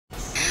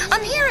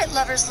I'm here at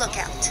Lover's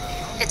Lookout.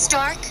 It's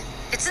dark,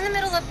 it's in the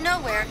middle of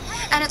nowhere,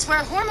 and it's where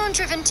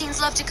hormone-driven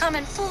teens love to come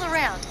and fool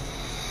around.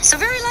 So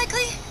very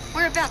likely,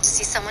 we're about to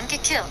see someone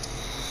get killed.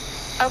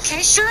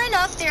 Okay, sure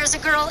enough, there's a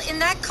girl in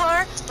that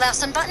car,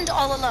 blouse unbuttoned,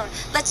 all alone.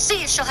 Let's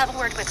see if she'll have a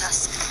word with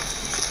us.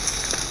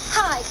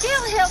 Hi,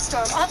 Gail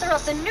Hailstorm, author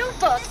of the new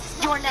book,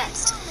 You're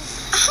Next.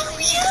 Oh,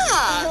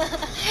 yeah!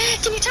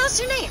 Can you tell us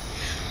your name?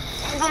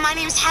 Well, my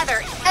name's Heather.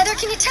 Heather,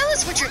 can you tell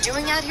us what you're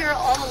doing out here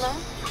all alone?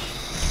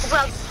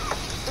 Well,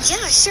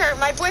 yeah, sure.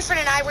 My boyfriend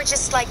and I were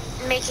just, like,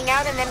 making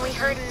out, and then we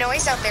heard a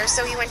noise out there,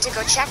 so we went to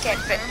go check it,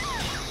 but...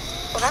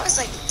 Well, that was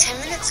like 10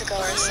 minutes ago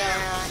or so.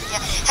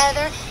 Yeah.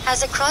 Heather,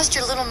 has it crossed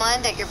your little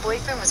mind that your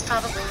boyfriend was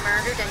probably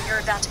murdered and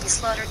you're about to be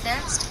slaughtered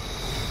next?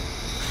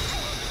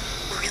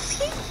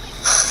 Really?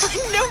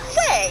 No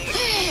way!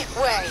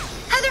 Way.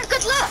 Heather,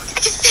 good luck.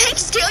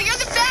 Thanks, Gail. You're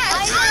the best.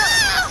 I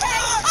know.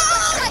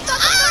 I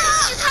thought you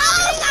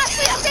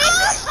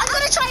I'm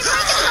going to try and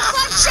break into the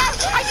front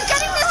shed. Are you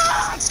getting this?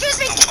 Excuse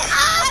me.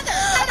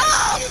 Heather,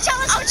 can you tell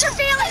us what you're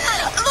feeling,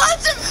 honey?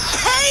 Lots of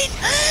pain.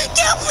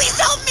 Gail, please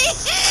help me.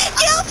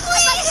 Gail,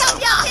 please.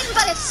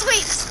 But it's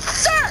sweet.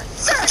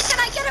 Sir, can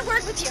I get a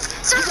word with you?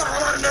 Sir. You got a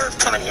lot of nerve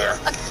coming here.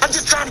 I'm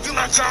just trying to do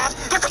my job.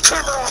 Get the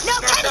camera off. No,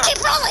 Kenny,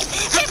 keep rolling.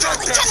 Keep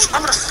rolling, Kenny.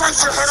 I'm going to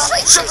slice your head off.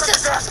 Sweet Shove it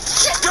Jesus. to death.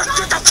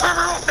 Get the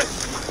camera off me.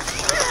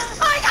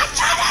 Oh my God,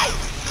 Kenny!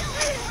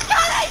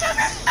 Kenny, you're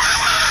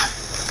better!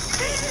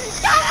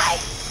 Kenny!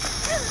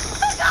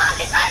 Oh God,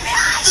 he's right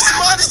behind This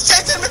mod is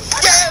chasing me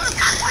again.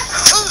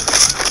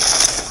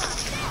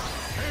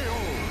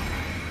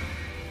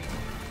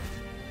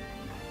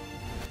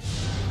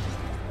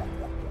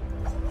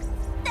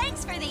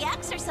 Thanks for the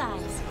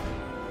exercise.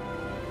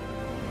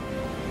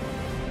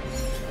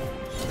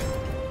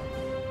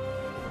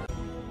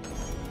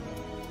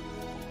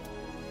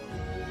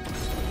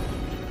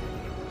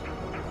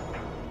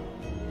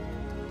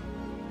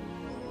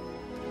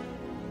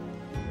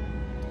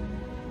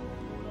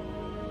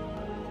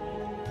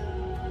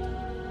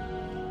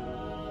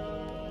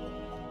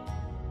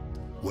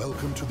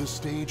 Welcome to the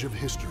stage of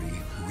history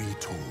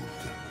retold.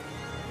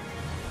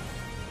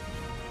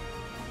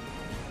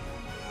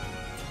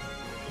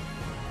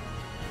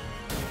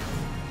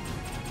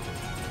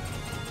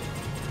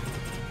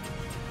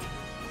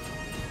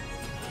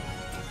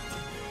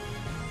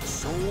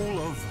 Soul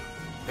of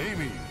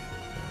Amy.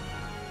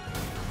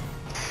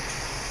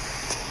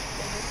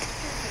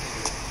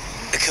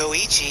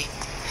 Koichi.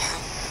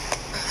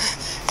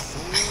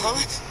 Huh?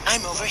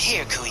 I'm over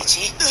here,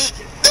 Koichi.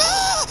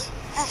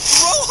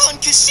 Rohan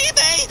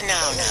Kishibe! No.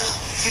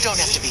 You don't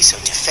have to be so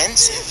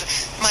defensive.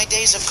 My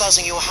days of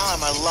causing you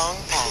harm are long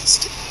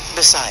past.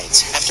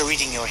 Besides, after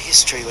reading your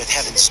history with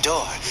Heaven's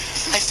Door,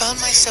 I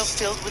found myself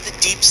filled with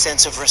a deep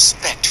sense of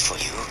respect for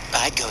you.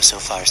 I'd go so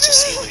far as to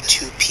say we're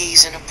two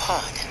peas in a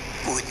pod.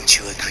 Wouldn't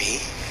you agree?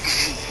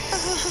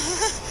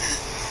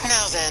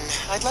 Now then,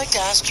 I'd like to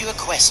ask you a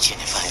question,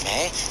 if I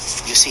may.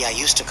 You see, I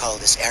used to call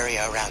this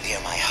area around here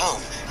my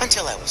home,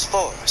 until I was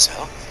 4 or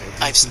so.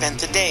 I've spent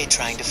the day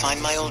trying to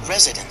find my old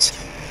residence.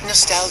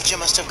 Nostalgia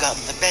must have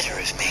gotten the better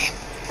of me.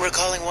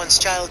 Recalling one's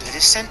childhood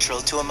is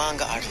central to a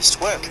manga artist's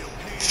work.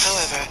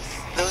 However,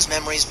 those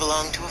memories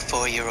belong to a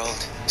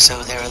 4-year-old,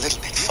 so they're a little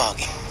bit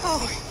foggy.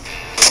 Oh.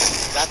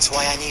 That's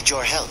why I need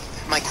your help.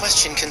 My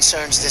question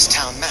concerns this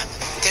town map.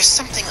 There's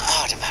something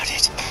odd about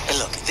it.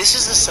 Look, this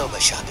is the soba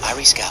shop,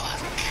 Arisugawa,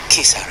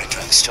 Kisara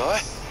drugstore,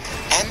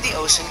 and the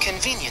Osen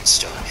convenience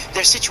store.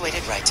 They're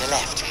situated right to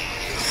left.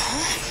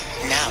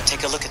 Now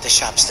take a look at the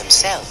shops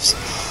themselves.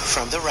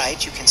 From the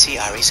right, you can see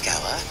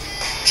Arisugawa,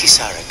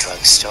 Kisara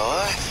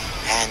drugstore,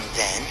 and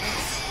then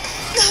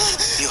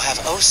you have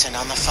Osen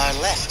on the far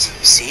left.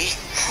 See?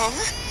 Huh?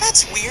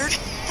 That's weird.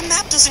 The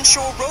map doesn't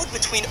show a road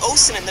between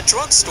Osen and the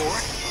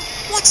drugstore.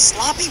 What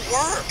sloppy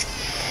work!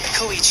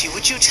 Koichi,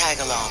 would you tag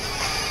along?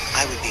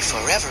 I would be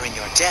forever in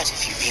your debt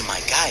if you'd be my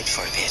guide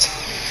for a bit.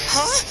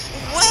 Huh?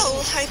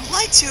 Well, I'd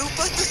like to,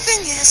 but the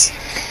thing is...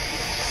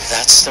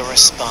 That's the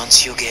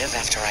response you give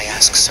after I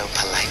ask so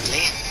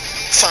politely?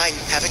 Fine,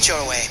 have it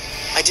your way.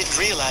 I didn't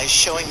realize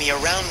showing me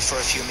around for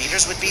a few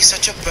meters would be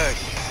such a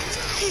burden.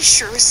 He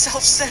sure is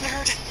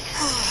self-centered.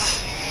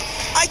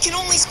 I can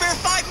only spare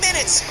 5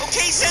 minutes,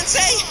 okay,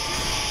 Sensei?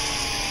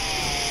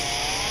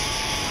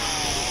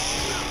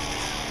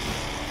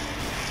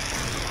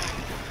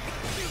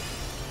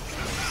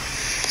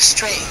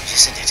 Strange,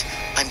 isn't it?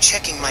 I'm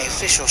checking my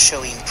official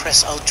Shoin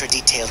Press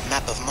ultra-detailed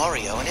map of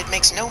Morio, and it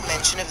makes no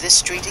mention of this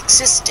street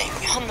existing.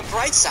 On the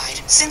bright side,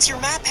 since your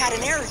map had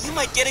an error, you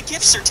might get a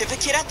gift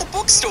certificate at the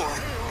bookstore.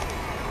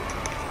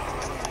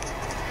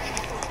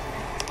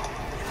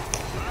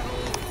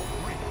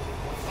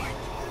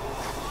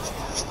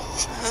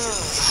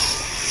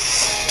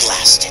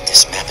 Blasted,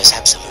 this map is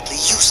absolutely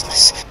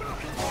useless.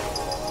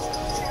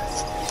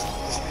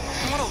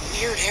 What a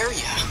weird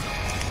area.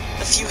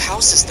 The few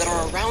houses that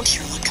are around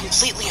here look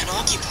completely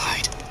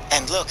unoccupied.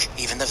 And look,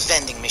 even the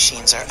vending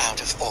machines are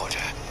out of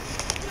order.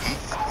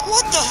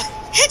 What the?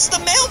 It's the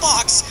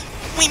mailbox!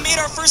 We made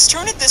our first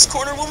turn at this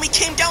corner when we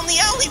came down the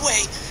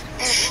alleyway.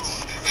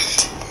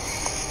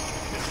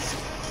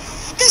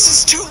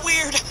 too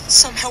weird.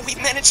 Somehow we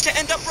managed to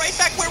end up right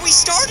back where we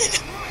started.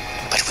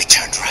 But we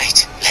turned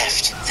right,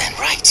 left, then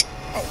right.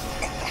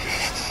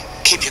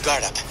 Keep your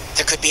guard up.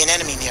 There could be an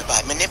enemy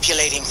nearby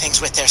manipulating things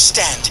with their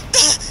stand.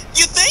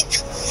 You think?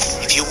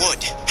 If you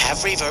would,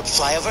 have Reverb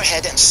fly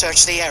overhead and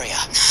search the area.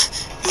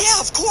 Yeah,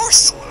 of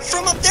course.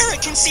 From up there, I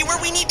can see where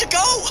we need to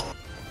go.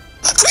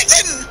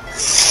 Quentin!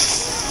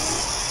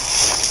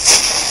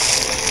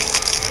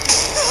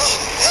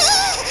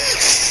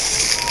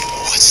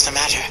 What's the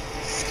matter?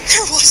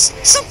 There was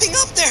something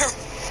up there.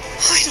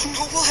 I don't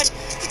know what,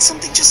 but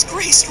something just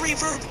grazed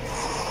Reverb.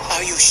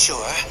 Are you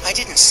sure? I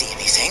didn't see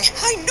anything.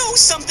 I know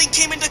something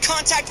came into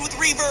contact with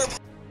Reverb.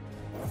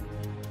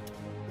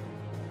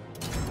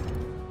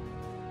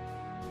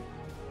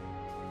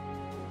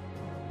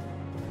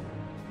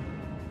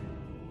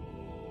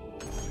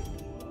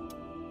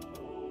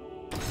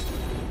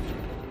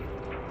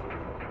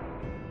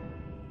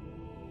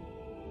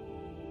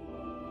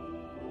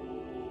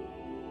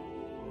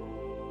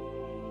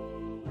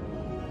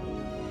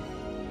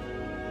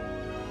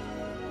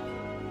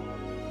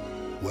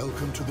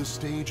 Welcome to the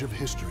stage of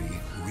history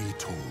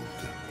retold.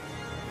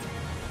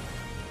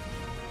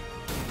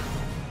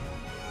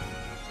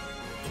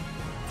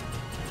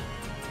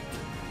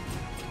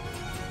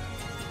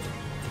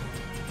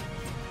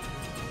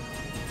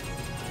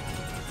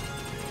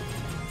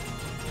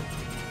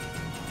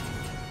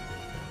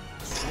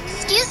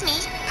 Excuse me,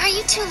 are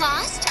you two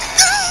lost?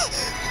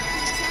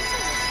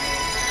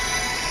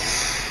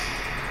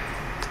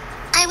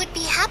 I would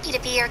be happy to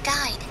be your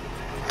guide.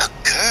 A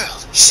girl?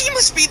 She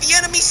must be the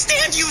enemy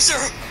stand user.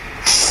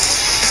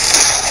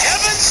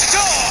 Heaven's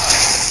door!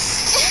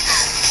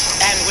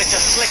 And with the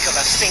flick of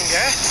a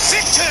finger,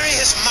 victory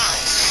is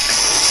mine!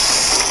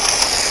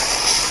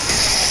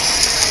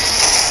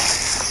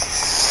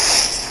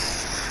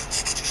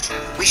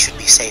 We should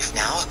be safe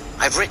now.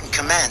 I've written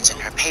commands in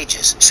her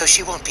pages, so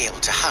she won't be able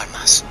to harm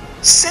us.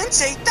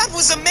 Sensei, that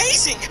was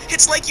amazing!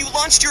 It's like you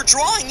launched your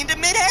drawing into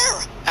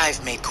midair!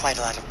 I've made quite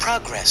a lot of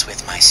progress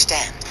with my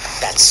stand.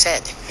 That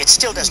said, it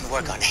still doesn't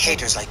work on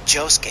haters like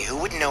Josuke, who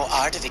wouldn't know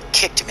art if it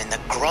kicked him in the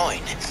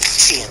groin.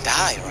 She and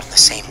I are on the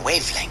same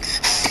wavelength.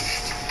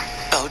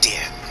 Oh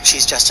dear,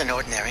 she's just an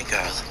ordinary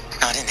girl,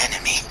 not an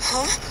enemy.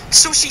 Huh?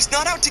 So she's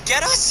not out to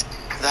get us?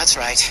 That's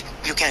right.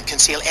 You can't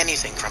conceal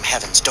anything from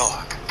Heaven's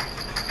Door.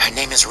 Her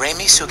name is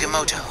Reimi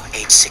Sugimoto,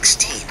 age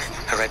 16.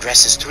 Her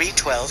address is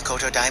 312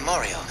 Koto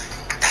Daimorio.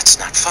 That's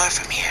not far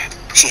from here.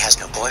 She has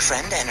no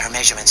boyfriend, and her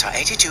measurements are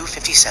 82,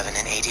 57,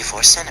 and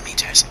 84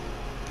 centimeters.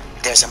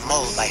 There's a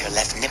mole by her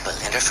left nipple,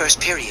 and her first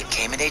period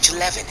came at age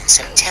 11 in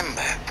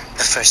September.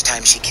 The first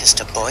time she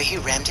kissed a boy, he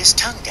rammed his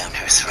tongue down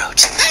her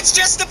throat. That's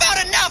just about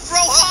enough,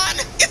 Rohan!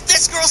 If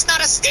this girl's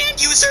not a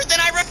stand user, then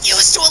I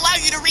refuse to allow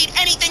you to read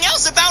anything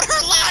else about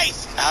her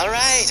life! All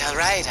right,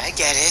 I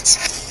get it.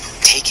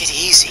 Take it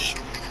easy.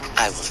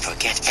 I will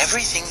forget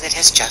everything that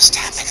has just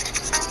happened.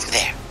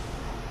 There.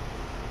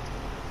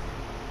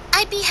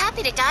 I'd be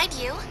happy to guide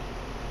you.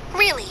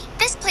 Really,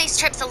 this place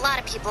trips a lot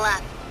of people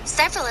up.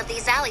 Several of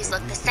these alleys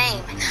look the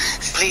same.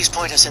 Please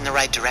point us in the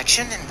right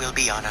direction and we'll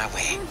be on our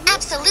way.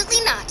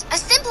 Absolutely not. A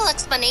simple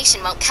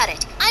explanation won't cut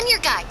it. I'm your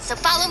guide, so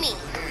follow me.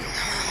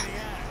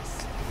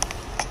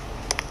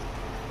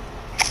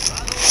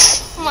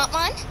 Want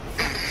one?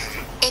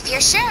 If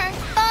you're sure,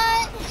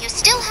 but you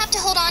still have to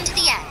hold on to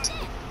the end.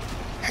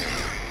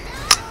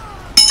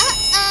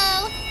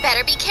 Uh-oh.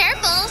 Better be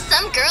careful.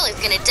 Some girl is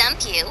gonna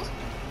dump you.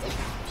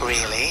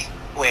 Really?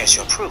 Where's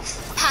your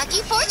proof?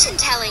 Pocky fortune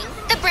telling.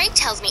 The break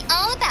tells me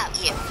all about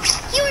you.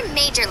 You are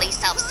majorly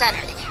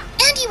self-centered.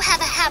 And you have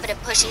a habit of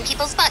pushing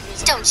people's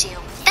buttons, don't you?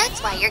 That's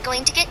why you're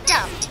going to get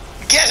dumped.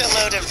 Get a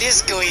load of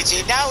this,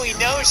 Guiji. Now we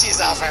know she's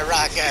off her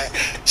rocker.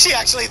 She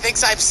actually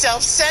thinks I'm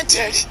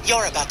self-centered.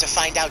 You're about to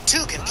find out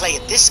two can play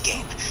at this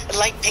game.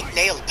 Light pink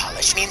nail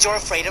polish means you're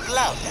afraid of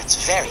love. That's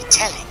very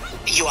telling.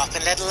 You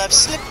often let love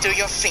slip through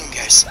your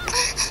fingers.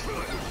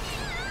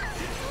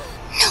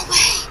 No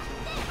way.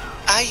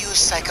 I use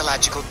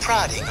psychological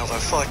prodding over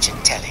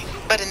fortune-telling.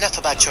 But enough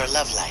about your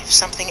love life.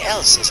 Something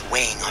else is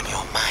weighing on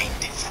your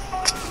mind.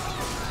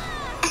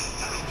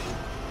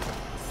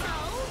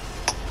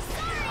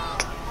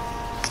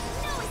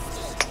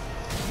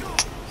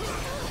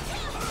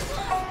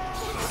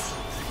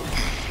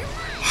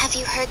 Have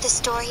you heard the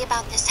story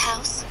about this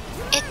house?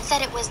 It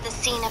said it was the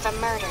scene of a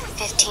murder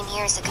 15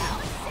 years ago.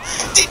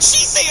 Did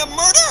she say a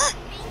murder?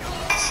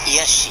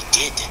 Yes, she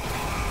did.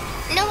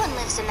 No one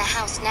lives in the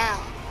house now.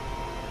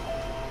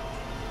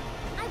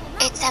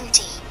 It's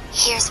empty.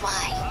 Here's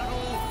why.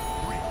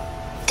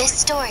 This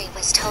story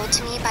was told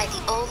to me by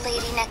the old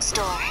lady next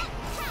door.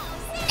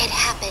 It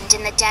happened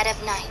in the dead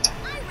of night,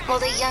 while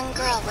the young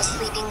girl was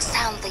sleeping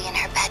soundly in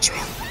her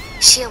bedroom.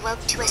 She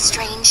awoke to a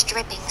strange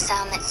dripping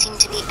sound that seemed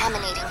to be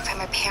emanating from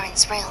her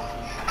parents' room,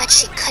 but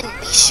she couldn't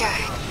be sure.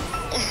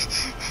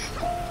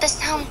 The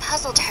sound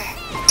puzzled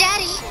her.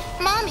 "Daddy,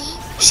 Mommy,"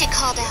 she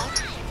called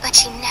out, but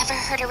she never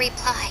heard a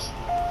reply.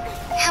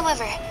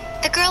 However,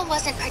 the girl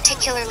wasn't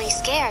particularly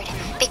scared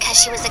because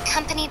she was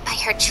accompanied by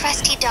her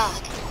trusty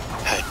dog.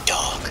 Her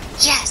dog?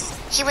 Yes,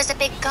 he was a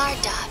big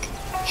guard dog.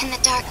 In the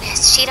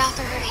darkness, she'd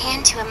offer her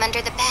hand to him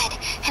under the bed,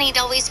 and he'd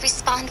always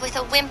respond with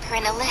a whimper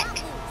and a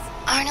lick.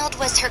 Arnold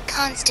was her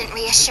constant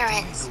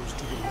reassurance.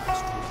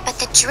 But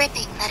the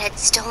dripping that had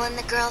stolen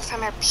the girl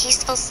from her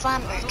peaceful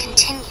slumber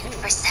continued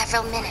for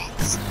several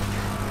minutes.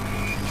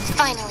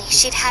 Finally,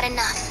 she'd had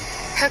enough.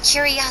 Her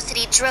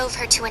curiosity drove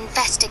her to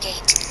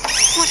investigate.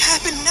 What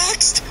happened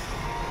next?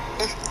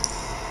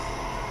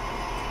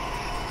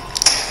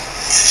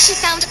 She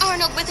found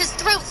Arnold with his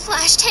throat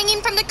slashed,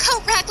 hanging from the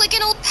coat rack like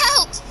an old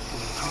pelt.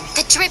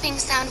 The dripping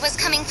sound was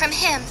coming from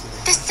him,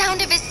 the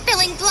sound of his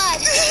spilling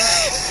blood.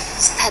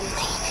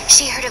 Suddenly,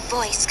 she heard a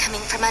voice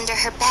coming from under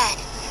her bed.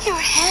 Your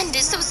hand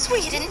is so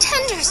sweet and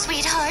tender,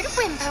 sweetheart.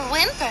 Whimper,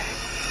 whimper.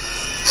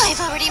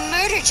 I've already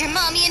murdered your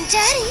mommy and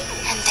daddy.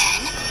 And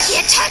then, he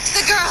attacked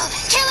the girl,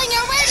 killing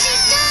her when she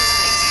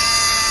died.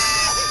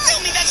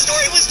 Tell me that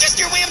story was just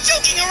your way of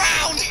joking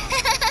around.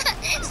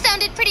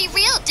 Sounded pretty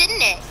real,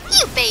 didn't it?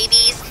 You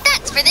babies.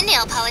 That's for the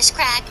nail polish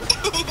crack.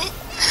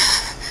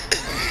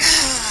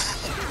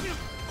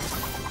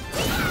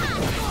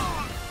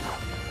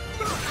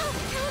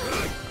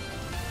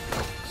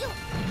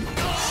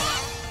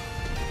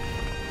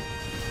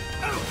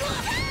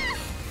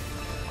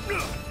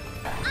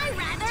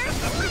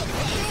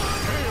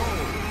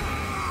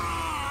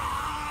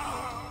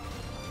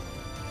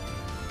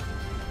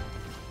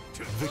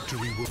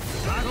 Victory will...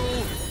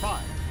 Battle 5.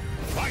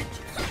 Fight!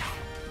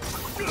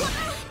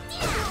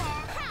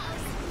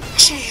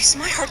 Jeez,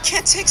 my heart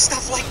can't take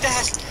stuff like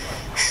that.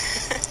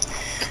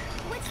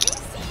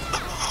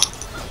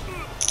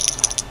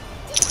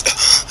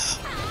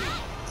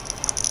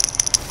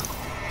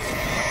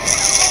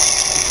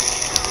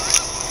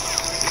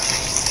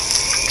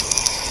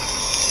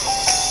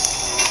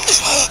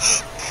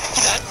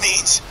 That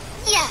means...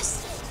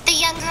 Yes, the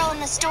young girl in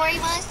the story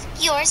was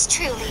yours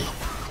truly.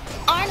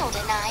 Arnold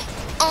and I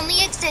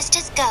only exist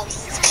as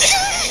ghosts.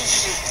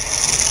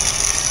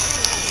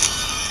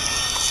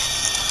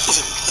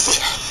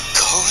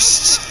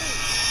 Ghosts?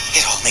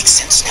 It all makes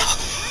sense now.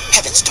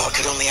 Heaven's Door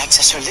could only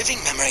access her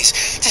living memories.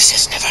 This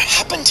has never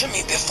happened to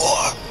me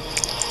before.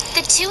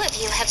 The two of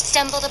you have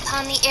stumbled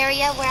upon the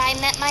area where I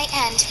met my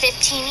end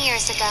 15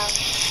 years ago.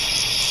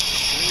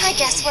 I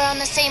guess we're on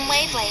the same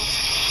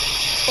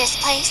wavelength. This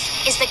place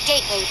is the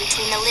gateway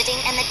between the living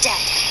and the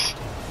dead.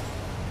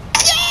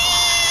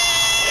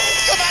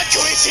 Come on,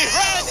 Koichi,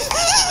 run!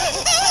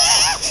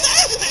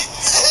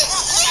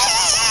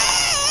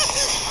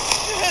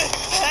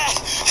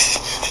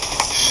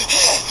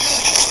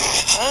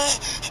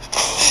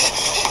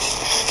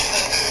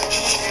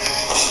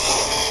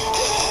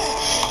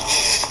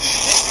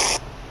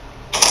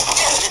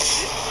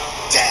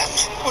 Damn,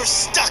 we're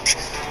stuck.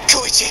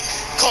 Koichi,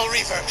 call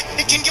Reverb.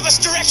 It can give us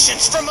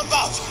directions from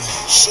above.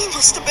 She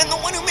must have been the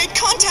one who made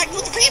contact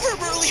with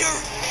Reverb earlier.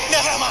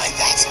 Never mind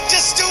that.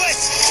 Just do it.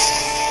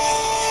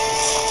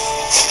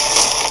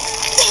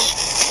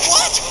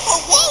 What? A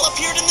wall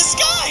appeared in the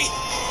sky!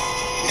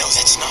 No,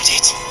 that's not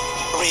it.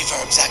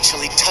 Reverb's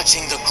actually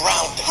touching the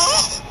ground.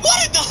 Huh?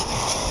 What in the...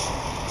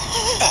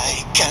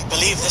 I can't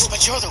believe this,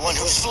 but you're the one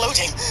who's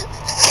floating.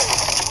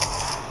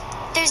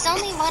 There's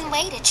only one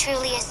way to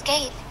truly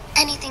escape.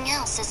 Anything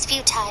else is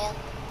futile.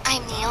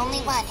 I'm the only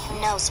one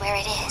who knows where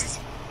it is.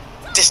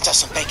 This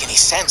doesn't make any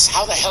sense.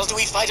 How the hell do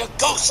we fight a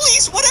ghost?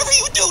 Please, whatever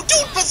you do,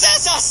 don't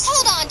possess us!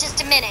 Hold on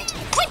just a minute.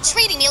 Quit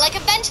treating me like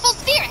a vengeful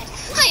spirit.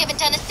 I haven't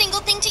done a single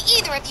thing to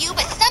either of you,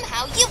 but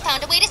somehow you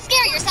found a way to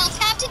scare yourselves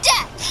half to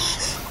death.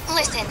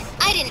 Listen,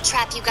 I didn't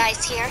trap you guys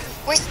here.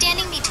 We're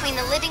standing between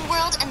the living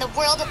world and the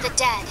world of the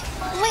dead.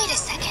 Wait a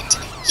second.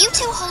 You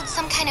two hold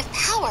some kind of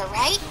power,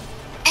 right?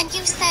 And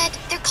you said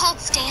they're called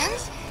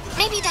stands?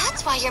 Maybe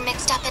that's why you're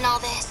mixed up in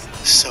all this.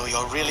 So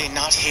you're really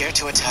not here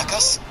to attack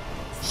us?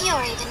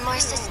 You're even more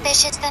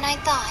suspicious than I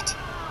thought.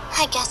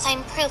 I guess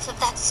I'm proof of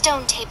that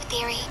stone tape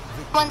theory.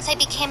 Once I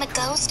became a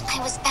ghost,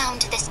 I was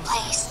bound to this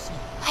place.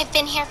 I've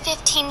been here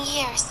 15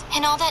 years,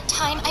 and all that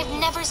time I've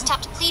never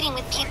stopped pleading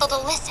with people to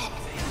listen.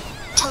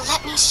 To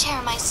let me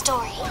share my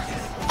story.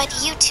 But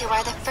you two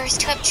are the first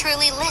to have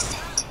truly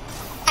listened.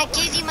 I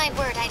gave you my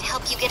word I'd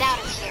help you get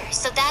out of here,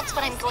 so that's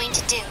what I'm going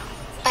to do.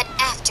 But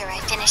after I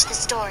finish the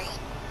story.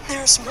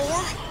 There's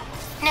more?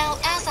 Now,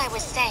 as I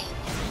was saying,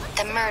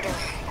 the murderer.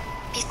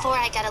 Before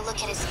I got a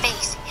look at his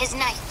face, his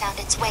knife found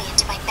its way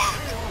into my back.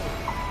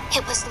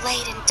 It was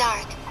late and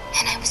dark,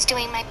 and I was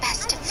doing my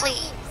best to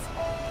flee.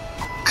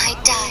 I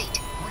died,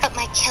 but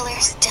my killer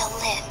still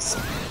lives.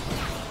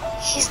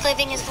 He's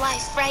living his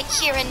life right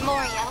here in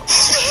Morio.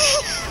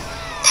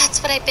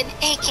 That's what I've been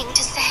aching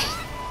to say.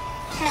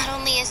 Not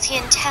only is he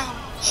in town,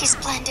 he's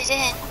blended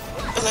in.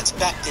 Let's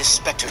back this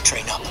Spectre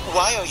train up.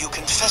 Why are you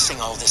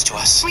confessing all this to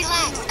us?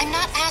 Relax, I'm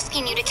not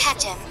asking you to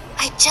catch him.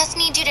 I just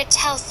need you to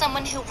tell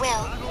someone who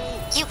will.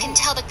 You can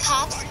tell the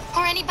cops,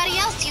 or anybody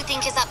else you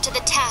think is up to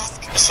the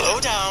task. Slow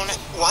down.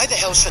 Why the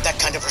hell should that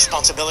kind of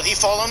responsibility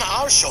fall on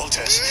our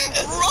shoulders?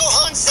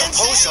 Rohan-sensei!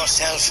 Compose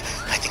yourself.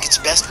 I think it's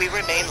best we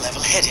remain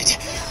level-headed.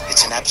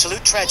 It's an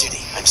absolute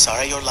tragedy. I'm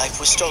sorry your life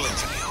was stolen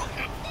from you.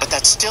 But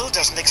that still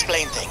doesn't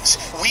explain things.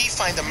 We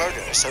find the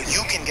murderer so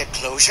you can get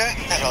closure?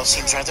 That all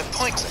seems rather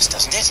pointless,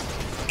 doesn't it?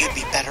 You'd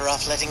be better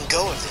off letting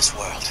go of this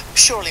world.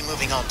 Surely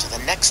moving on to the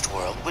next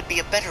world would be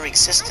a better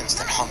existence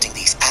than haunting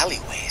these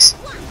alleyways.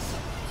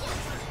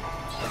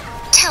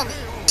 Tell me,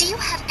 do you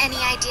have any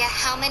idea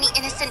how many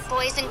innocent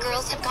boys and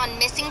girls have gone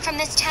missing from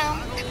this town?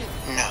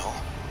 No.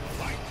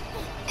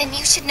 Then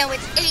you should know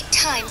it's 8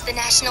 times the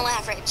national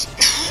average.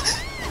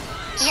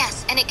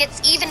 Yes, and it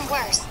gets even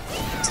worse.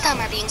 Some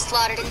are being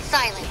slaughtered in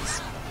silence.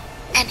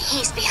 And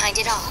he's behind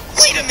it all.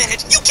 Wait a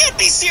minute! You can't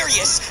be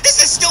serious! This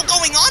is still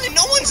going on and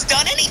no one's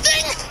done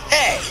anything?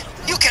 Hey,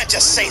 you can't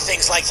just say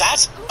things like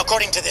that.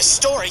 According to this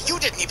story, you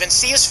didn't even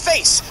see his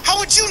face. How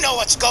would you know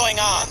what's going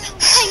on?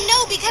 I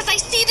know because I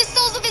see the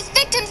souls of his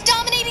victims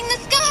dominating the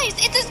skies.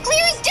 It's as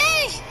clear as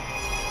day.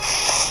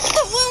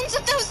 The wounds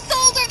of those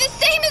souls are the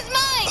same as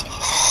mine.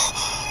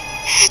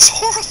 It's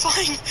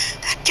horrifying.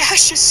 That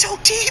gash is so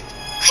deep.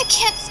 I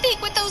can't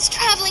speak with those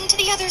traveling to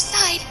the other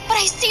side, but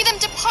I see them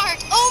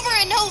depart over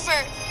and over.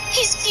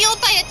 He's fueled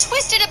by a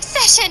twisted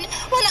obsession,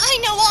 one I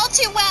know all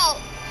too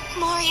well.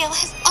 Morio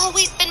has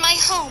always been my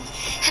home,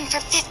 and for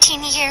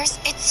 15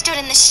 years, it stood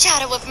in the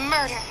shadow of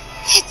murder.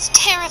 It's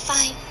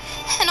terrifying,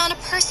 and on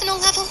a personal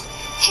level,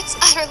 it's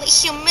utterly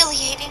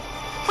humiliating.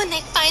 When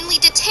they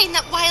finally detain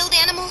that wild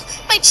animal,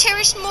 my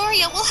cherished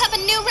Morio will have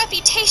a new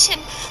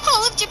reputation.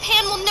 All of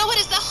Japan will know it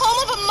as the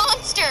home of a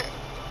monster.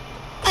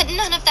 But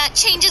none of that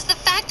changes the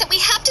fact that we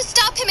have to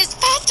stop him as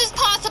fast as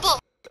possible.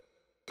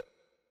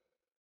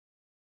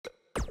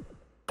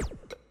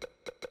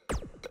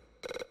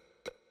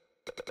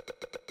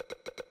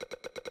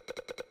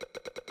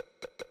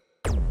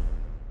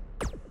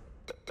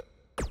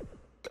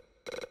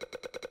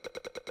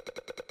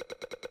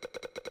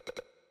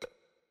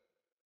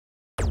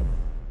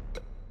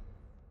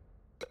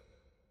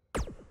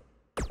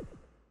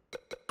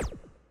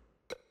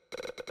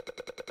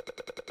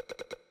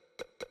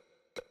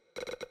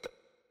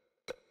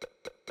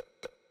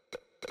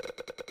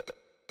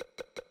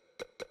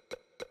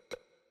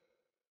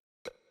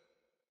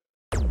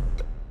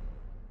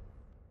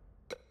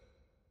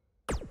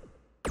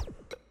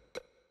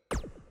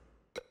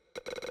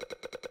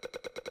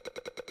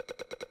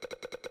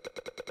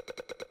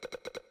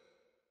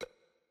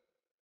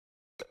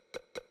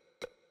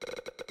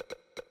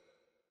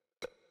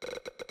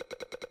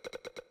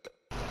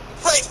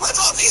 Wait, what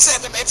are these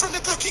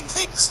anime-friendly looking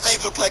things? They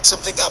look like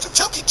something out of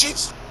Chuck E.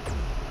 Cheese.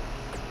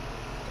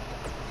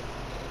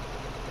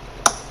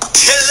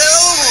 Hello,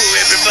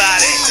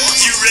 everybody.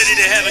 You ready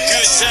to have a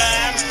good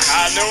time?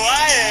 I know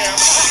I am.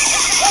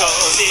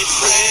 Cause it's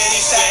Freddy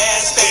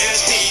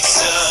Fazbear's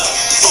Pizza.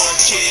 For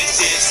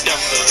kids, it's #1.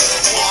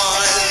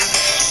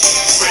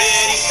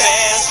 Freddy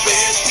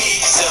Fazbear's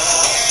Pizza,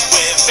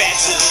 where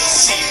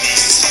fantasy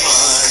meets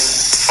fun.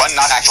 Fun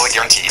not actually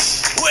guaranteed.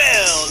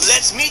 Well,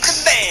 let's meet the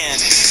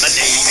band. My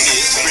name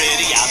is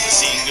Freddy, I'm the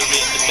singer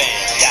in the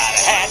band. Got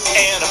a hat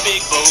and a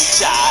big bow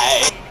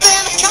tie.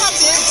 Then a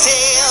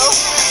cottontail.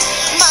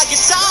 My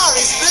guitar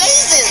is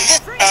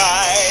blazing.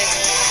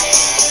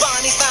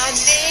 Bonnie's my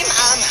name,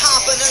 I'm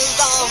hopping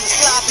along.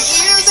 Floppy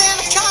ears and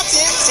a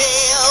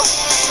cottontail.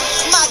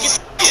 My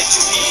guitar. Get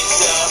your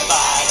pizza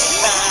by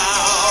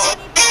now.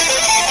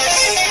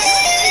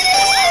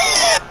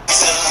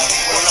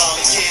 Where all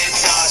the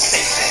kids are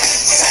safe and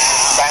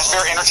sound.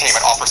 Fazbear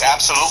Entertainment offers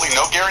absolutely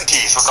no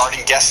guarantees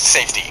regarding guest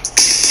safety.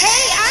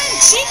 Hey, I'm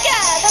Chica,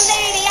 the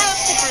lady of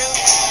the group.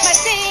 My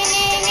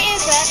singing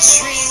is a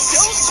treat.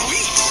 So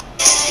sweet.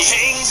 He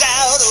hangs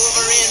out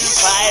over in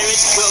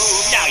Pirate's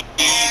Cove. Now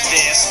he's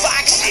this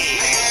foxy,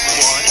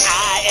 one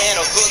eye and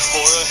a hook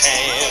for a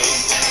hand.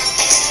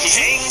 He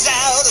hangs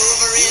out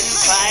over in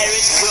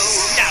Pirate's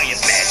Cove. Now you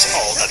match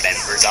all the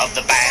members of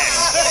the band.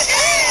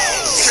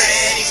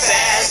 Freddy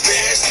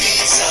Fazbear's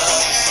Pizza,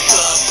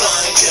 the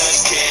fun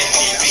just can't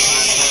be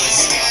beat.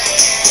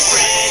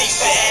 Freddy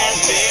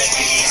Fazbear's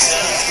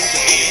Pizza,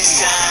 it's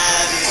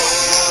time for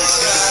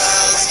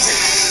us to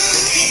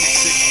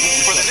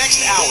eat. For the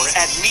next hour,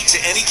 add meat to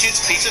any kid's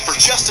pizza for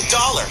just $1.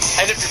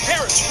 And if your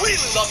parents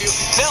really love you,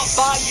 they'll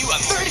buy you a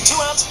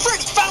 32-ounce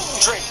fruity fountain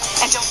drink.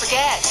 And don't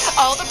forget,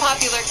 all the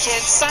popular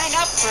kids sign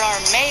up for our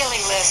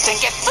mailing list and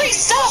get free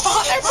stuff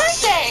on their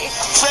birthday.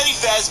 Freddy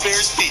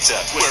Fazbear's Pizza,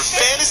 where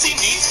fantasy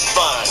meets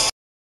fun.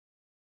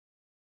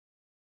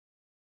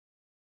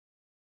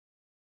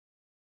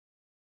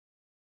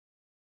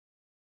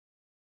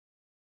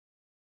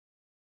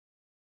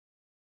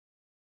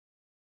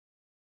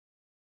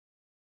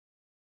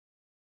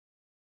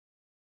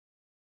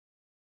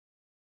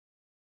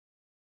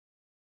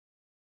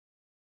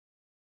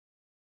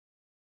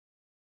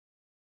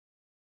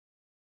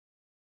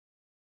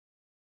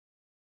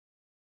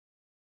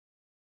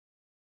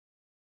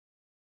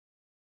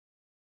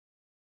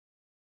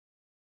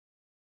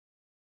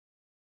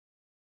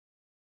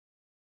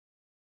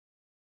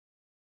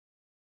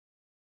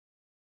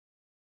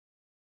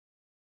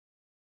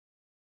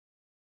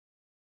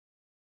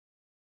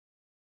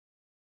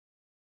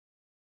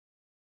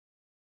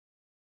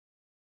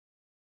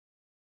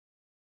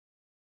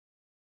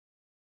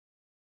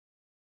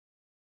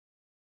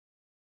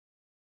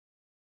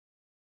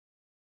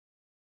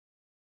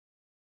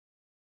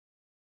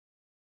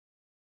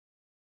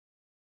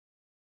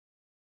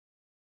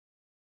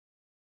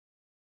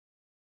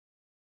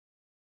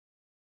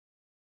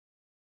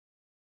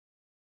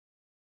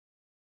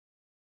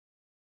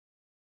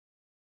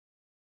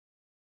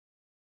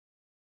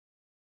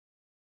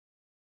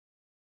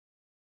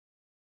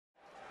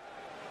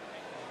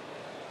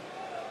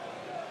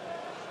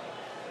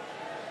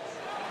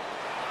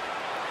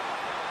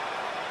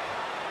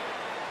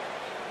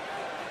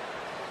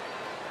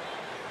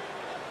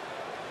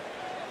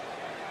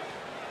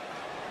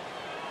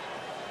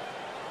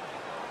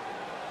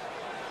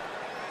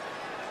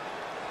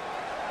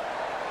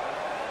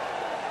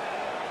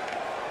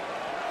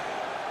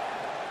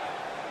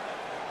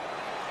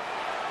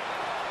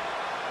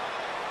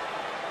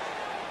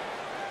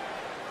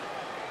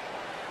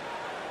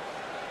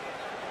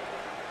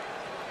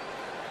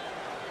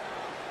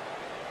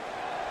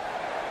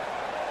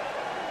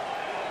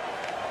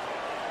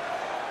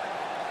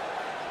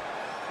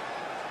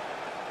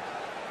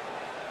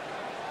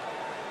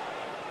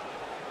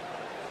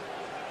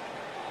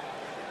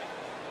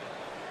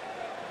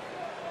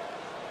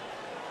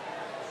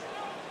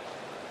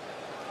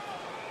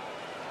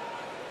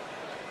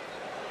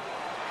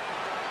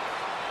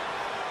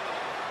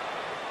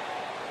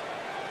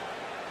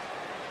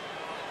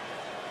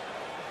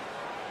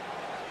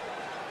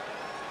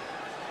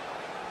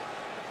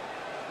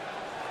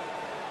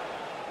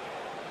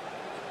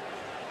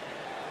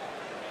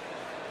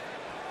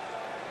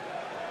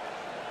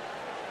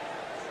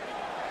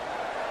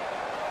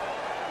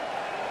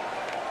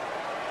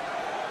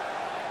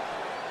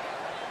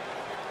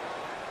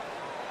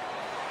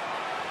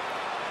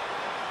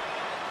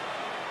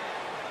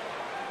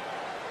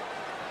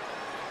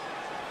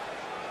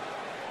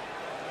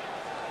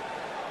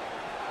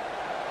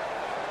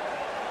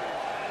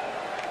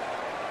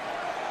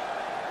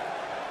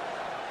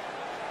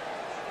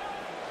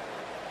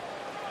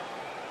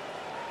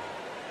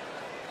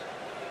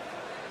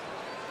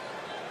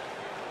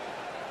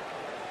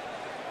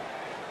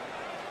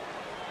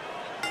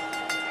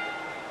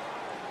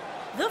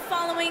 The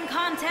following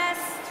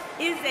contest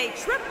is a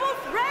triple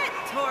threat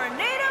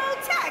tornado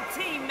tag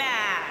team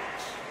match.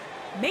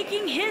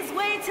 Making his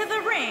way to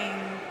the ring.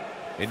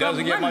 It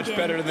doesn't get much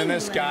better than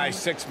this guy.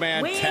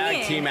 Six-man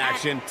tag team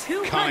action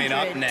coming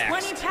up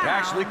next.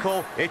 Actually,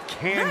 Cole, it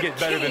can get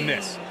better than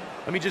this.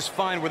 Let me just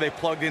find where they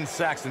plugged in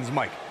Saxton's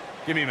mic.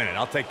 Give me a minute.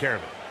 I'll take care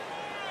of it.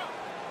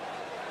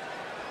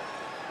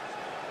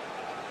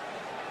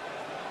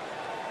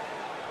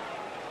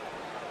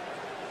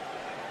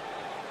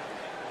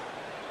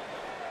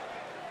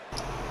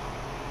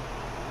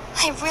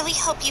 I really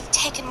hope you've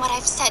taken what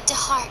I've said to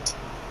heart.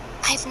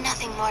 I've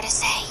nothing more to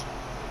say.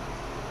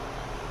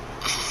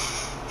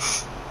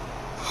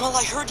 Well,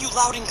 I heard you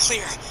loud and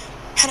clear,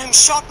 and I'm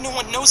shocked no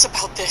one knows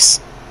about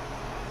this.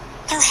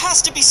 There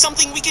has to be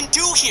something we can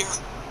do here.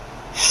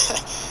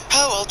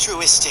 How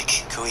altruistic,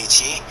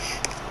 Koichi.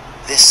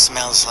 This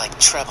smells like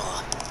trouble.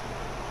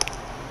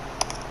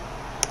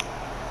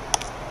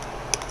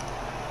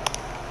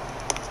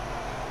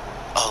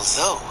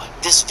 Although,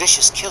 this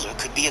vicious killer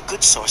could be a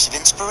good source of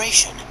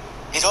inspiration.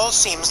 It all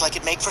seems like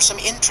it'd make for some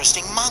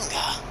interesting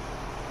manga.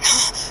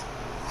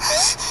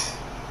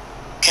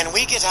 Can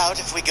we get out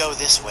if we go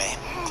this way?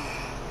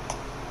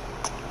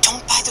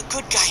 Don't buy the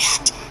good guy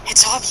act.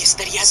 It's obvious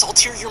that he has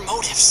ulterior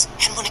motives.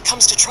 And when it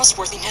comes to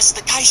trustworthiness,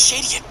 the guy's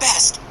shady at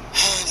best.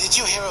 Did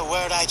you hear a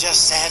word I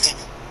just said?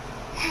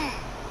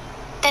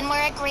 Then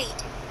we're agreed.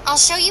 I'll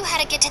show you how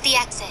to get to the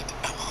exit.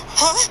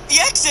 Huh? The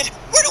exit?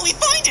 Where do we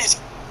find it?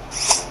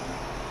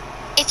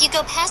 If you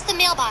go past the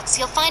mailbox,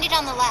 you'll find it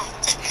on the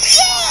left.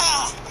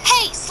 Yeah!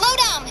 Hey, slow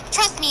down!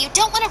 Trust me, you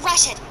don't want to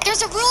rush it.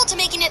 There's a rule to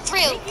making it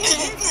through.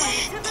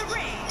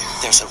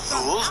 There's a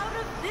rule?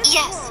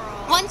 Yes.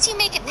 Once you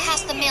make it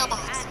past the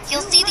mailbox,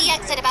 you'll see the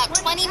exit about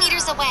 20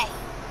 meters away.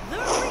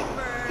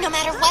 No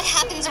matter what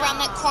happens around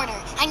that corner,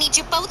 I need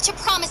you both to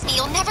promise me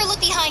you'll never look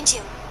behind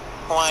you.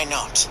 Why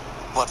not?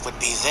 What would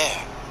be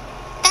there?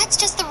 That's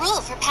just the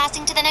rule for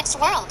passing to the next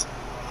world.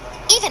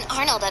 Even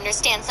Arnold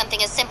understands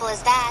something as simple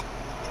as that.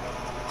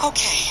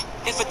 Okay,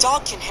 if a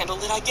dog can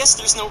handle it, I guess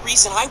there's no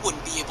reason I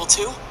wouldn't be able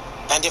to.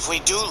 And if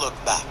we do look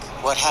back,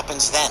 what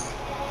happens then?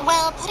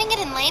 Well, putting it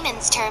in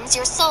layman's terms,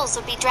 your souls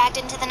would be dragged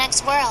into the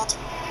next world.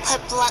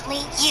 Put bluntly,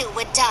 you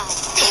would die.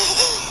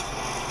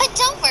 But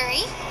don't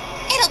worry.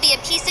 It'll be a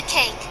piece of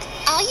cake.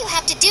 All you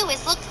have to do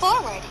is look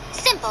forward.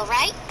 Simple,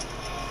 right?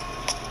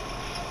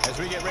 As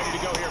we get ready to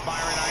go here,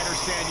 Byron, I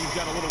understand you've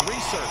done a little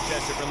research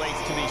as it relates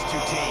to these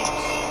two teams.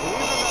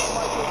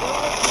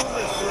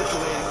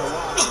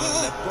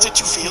 Did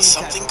you feel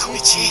something,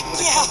 Koichi?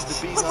 Yeah,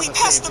 when we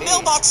passed the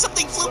mailbox,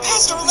 something flew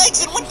past our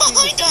legs and went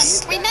behind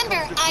us. Remember,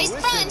 eyes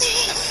front.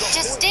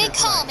 Just stay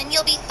calm and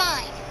you'll be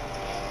fine.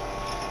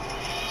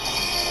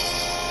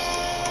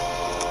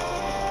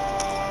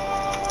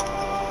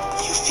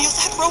 You feel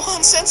that,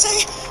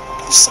 Rohan-sensei?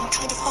 There's some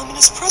kind of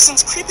ominous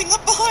presence creeping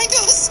up behind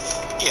us.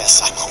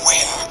 Yes, I'm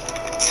aware.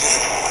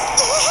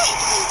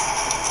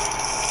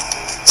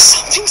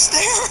 Something's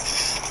there.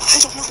 I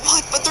don't know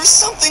what, but there's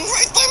something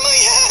right by my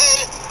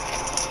head.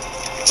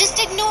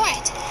 Just ignore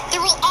it. There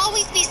will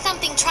always be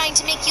something trying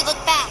to make you look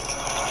back.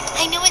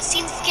 I know it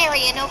seems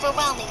scary and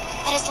overwhelming,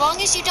 but as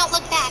long as you don't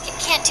look back, it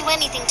can't do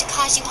anything to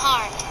cause you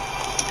harm.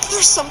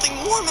 There's something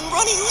warm and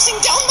runny oozing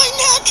down my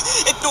neck.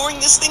 Ignoring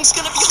this thing's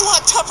gonna be a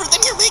lot tougher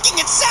than you're making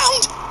it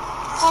sound.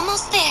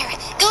 Almost there.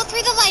 Go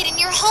through the light and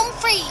you're home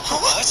free.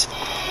 What?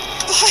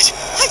 But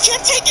I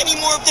can't take any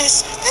more of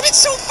this, and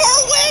it's so far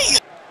away.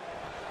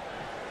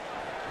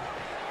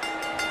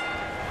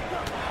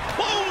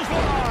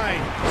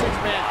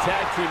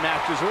 Tag team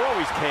matches are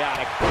always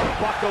chaotic.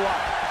 Buckle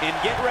up and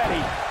get ready,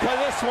 because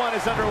this one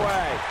is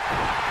underway.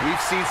 We've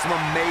seen some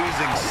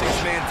amazing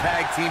six-man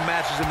tag team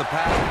matches in the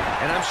past,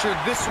 and I'm sure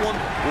this one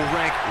will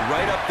rank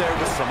right up there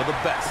with some of the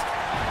best.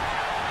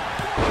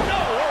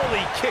 No,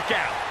 early kick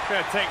out.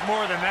 Gonna take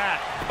more than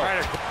that.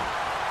 Right.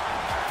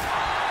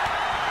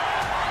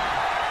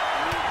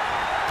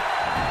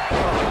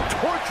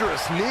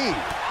 Torturous knee.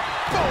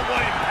 Oh,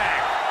 what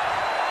impact.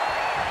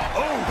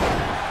 Oh.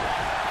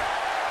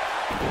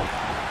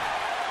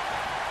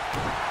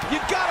 You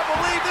gotta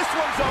believe this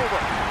one's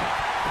over.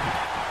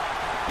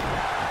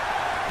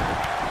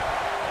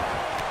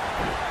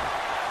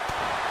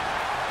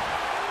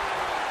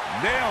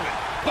 Nailed it.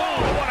 Oh,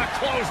 what a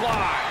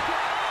clothesline.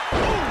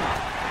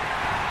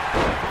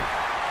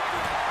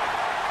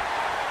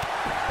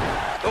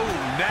 Oh,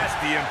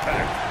 nasty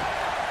impact.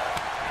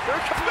 There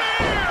comes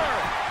Spear!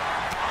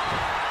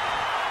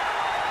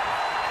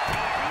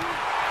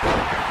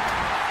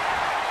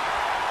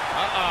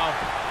 Uh-oh.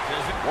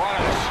 What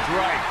a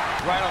strike.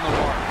 Right on the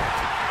mark.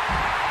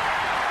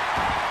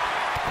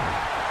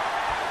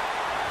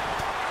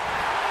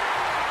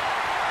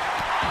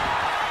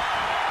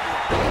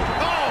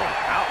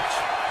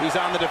 He's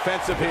on the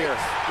defensive here.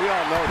 We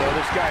all know, though,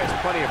 this guy has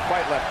plenty of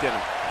fight left in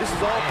him. This is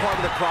all part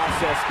of the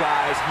process,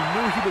 guys. He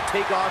knew he would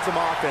take on some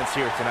offense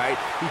here tonight.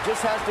 He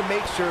just has to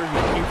make sure he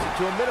keeps it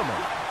to a minimum.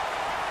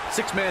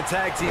 Six-man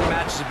tag team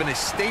matches have been a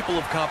staple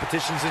of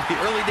competition since the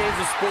early days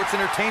of sports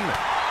entertainment.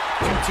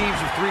 Two teams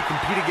of 3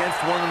 compete against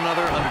one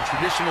another under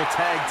traditional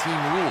tag team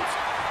rules.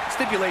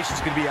 Stipulations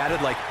can be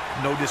added like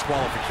no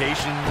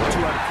disqualification,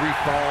 2 out of 3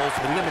 falls,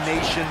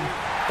 elimination,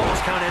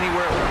 falls count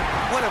anywhere, or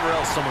whatever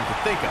else someone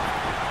could think of.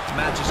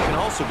 Matches can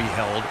also be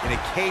held in a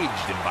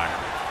caged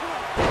environment.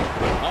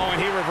 Oh, and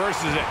he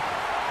reverses it.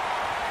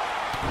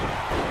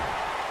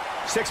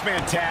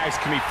 6-man tags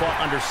can be fought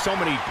under so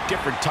many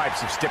different types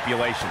of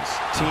stipulations.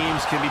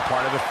 Teams can be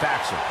part of a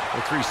faction,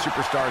 where 3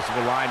 superstars have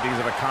aligned because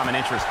of a common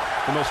interest.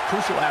 The most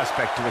crucial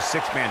aspect to a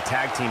 6-man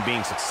tag team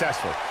being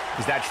successful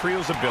is that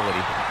trio's ability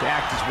to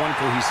act as one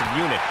cohesive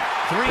unit.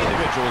 3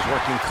 individuals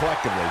working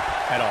collectively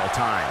at all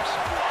times.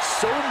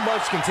 So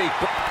much can take...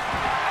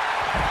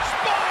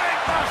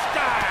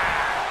 Spinebuster!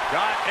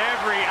 Got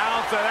every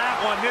ounce of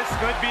that one. This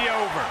could be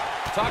over.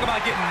 Talk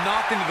about getting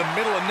knocked into the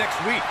middle of next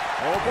week.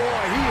 Oh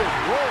boy, he is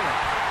rolling.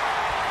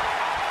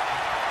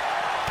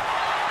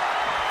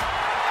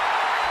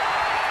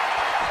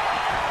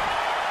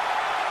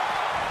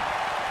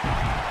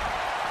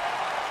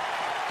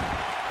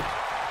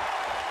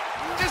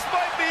 This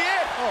might be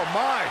it. Oh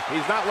my,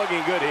 he's not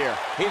looking good here.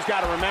 He's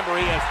got to remember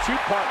he has 2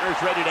 partners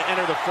ready to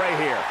enter the fray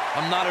here.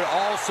 I'm not at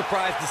all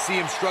surprised to see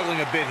him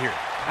struggling a bit here.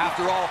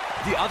 After all,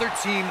 the other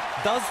team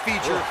does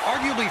feature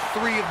arguably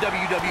 3 of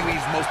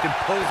WWE's most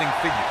imposing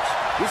figures.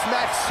 This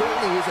match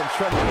certainly isn't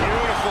trending.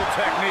 Beautiful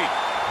technique.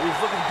 He's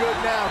looking good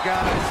now,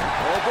 guys.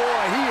 Oh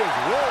boy, he is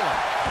rolling.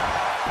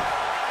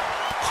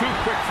 Too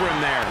quick for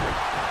him there.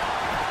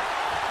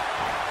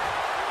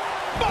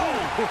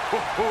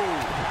 Boom!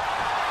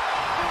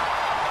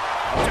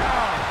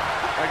 Down,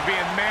 like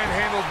being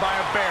manhandled by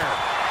a bear.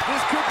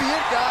 This could be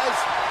it, guys.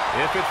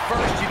 If at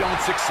first you don't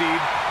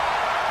succeed.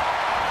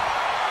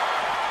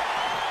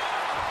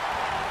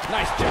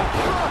 Nice job.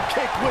 Front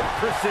kick with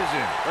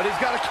precision. But he's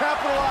got to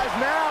capitalize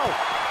now.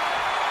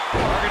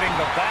 Targeting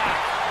the back.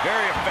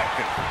 Very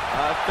effective.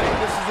 I think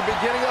this is the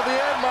beginning of the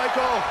end,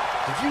 Michael.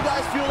 Did you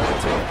guys feel it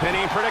too?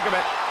 Penny in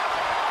predicament.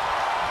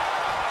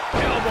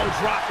 Elbow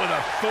drop with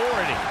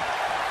authority.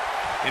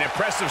 An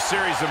impressive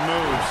series of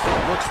moves.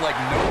 Looks like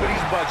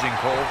nobody's budging,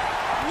 Cole.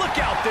 Look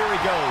out, there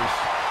he goes.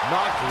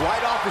 Knocked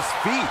right off his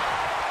feet.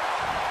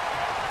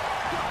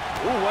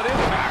 Ooh, what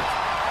impact.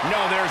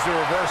 No, there's the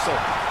reversal.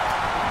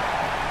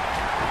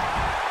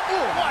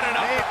 What an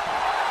up!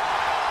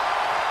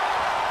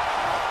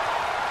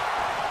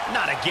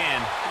 Not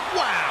again.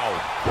 Wow!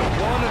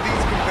 One of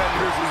these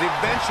competitors is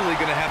eventually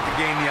going to have to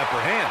gain the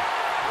upper hand,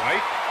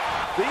 right?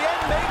 The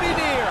end may be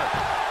near.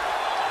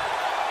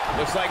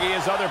 Looks like he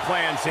has other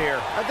plans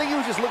here. I think he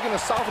was just looking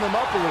to soften him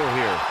up a little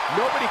here.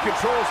 Nobody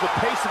controls the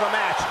pace of a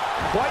match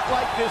quite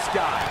like this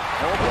guy.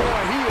 Oh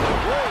boy, he is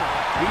rolling.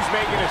 He's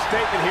making a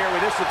statement here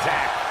with this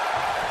attack.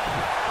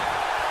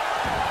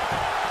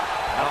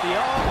 The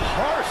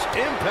harsh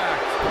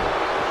impact.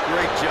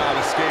 Great job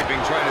escaping,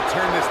 trying to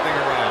turn this thing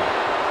around.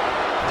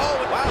 Oh,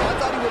 wow, I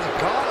thought he was a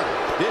goner.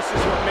 This is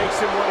what makes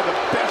him one of the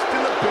best in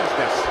the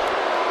business.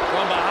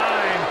 From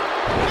behind,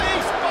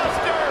 face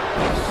buster!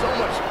 So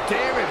much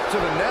damage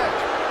to the neck.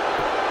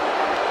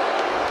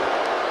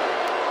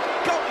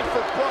 Going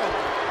for broke.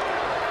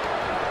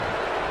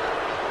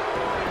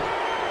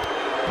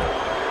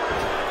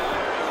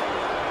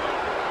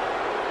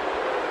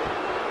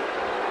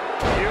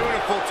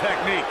 Beautiful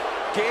technique.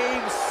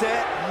 Game,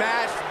 set,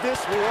 match.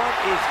 This one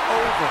is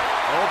over.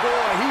 Oh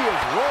boy, he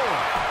is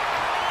rolling.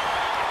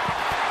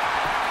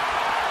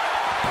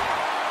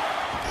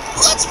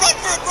 Let's run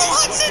for it,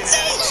 Rohan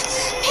Sensei!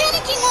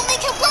 Panicking won't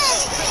make it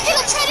work.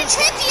 It'll try to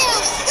trip you.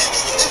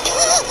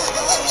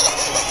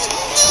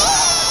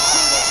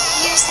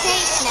 You're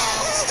safe now.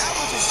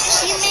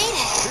 You made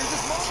it.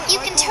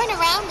 You can turn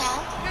around now.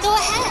 Go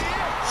ahead.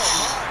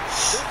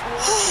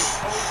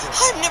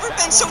 I've never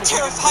been so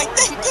terrified.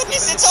 Thank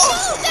goodness it's over.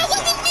 No, that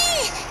wasn't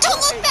me.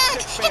 Don't look back.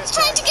 It's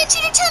trying to get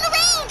you to turn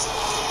around.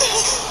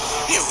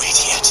 You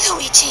idiot.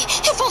 Koichi,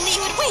 if only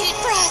you had waited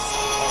for us.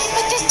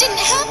 But this didn't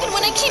happen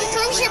when I came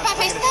through here by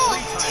myself.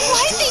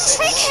 Why'd they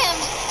trick him?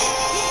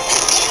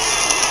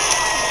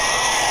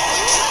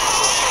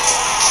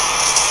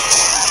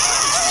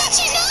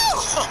 Koichi,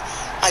 no!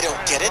 I don't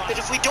get it, but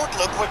if we don't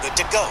look, we're good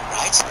to go,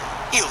 right?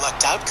 You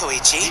lucked out,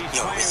 Koichi.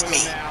 You're with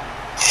me.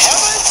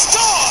 Heaven's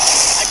Door!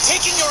 I'm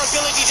taking your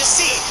ability to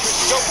see.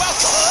 You're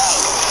welcome.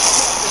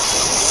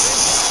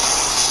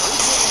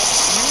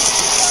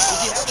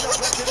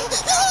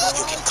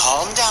 You can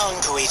calm down,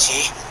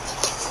 Koichi.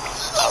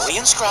 I'll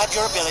reinscribe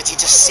your ability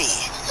to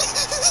see.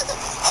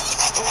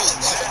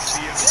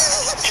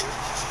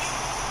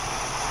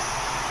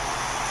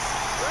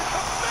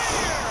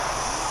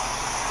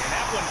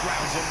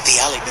 The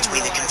alley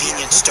between the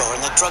convenience store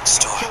and the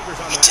drugstore.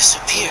 It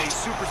disappeared.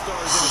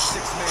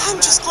 I'm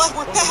just glad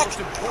we're back.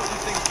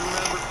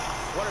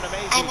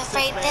 I'm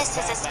afraid this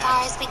is as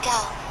far as we go.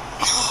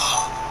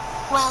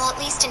 Well, at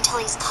least until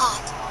he's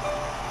caught.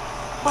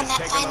 When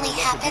that finally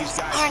happens,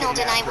 Arnold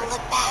and I will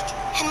look back,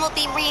 and we'll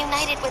be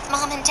reunited with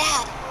Mom and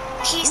Dad.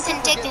 Peace and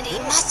dignity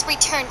must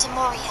return to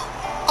Morio.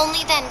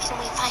 Only then can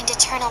we find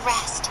eternal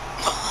rest.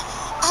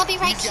 I'll be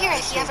right here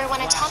if you ever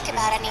want to talk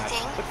about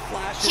anything.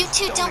 You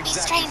two don't be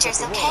strangers,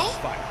 okay?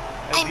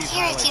 I'm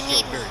here if you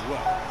need me.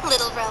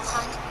 Little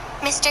Rohan,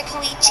 Mr.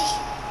 Koichi.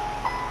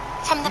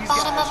 From the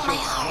bottom of my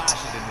heart,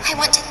 I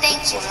want to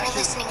thank you for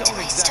listening to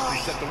my story.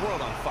 Set the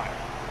world on fire,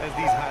 as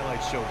these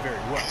highlights show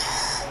very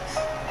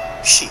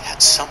well. She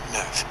had some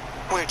nerve.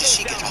 Where does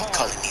she get off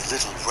calling me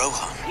Little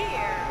Rohan?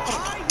 What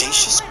an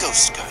audacious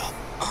ghost girl.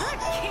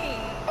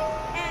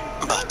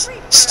 But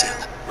still,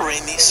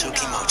 Reimi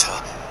Sugimoto,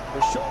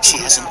 she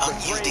has an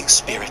unyielding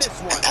spirit,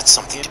 and that's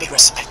something to be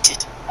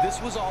respected.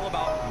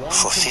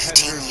 For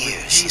 15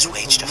 years, she's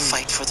waged a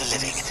fight for the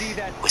living,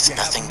 with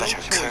nothing but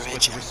her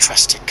courage and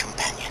trusted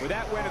companion. With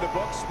that win in the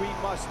books, we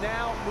must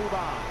now move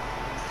on.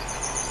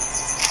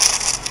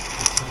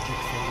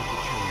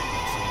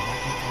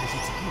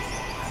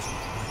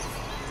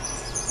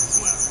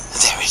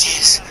 There it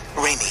is.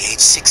 Reimi, age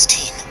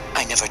 16.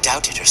 I never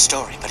doubted her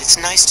story, but it's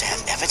nice to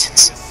have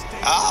evidence.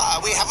 Ah,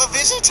 we have a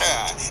visitor.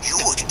 You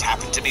wouldn't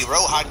happen to be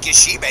Rohan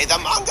Kishibe, the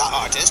manga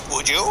artist,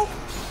 would you?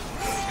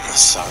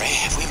 Sorry,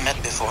 have we met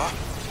before?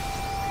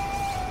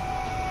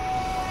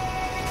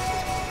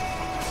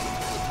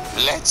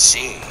 Let's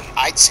see.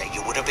 I'd say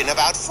you would have been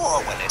about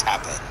 4 when it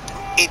happened.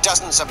 It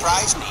doesn't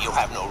surprise me you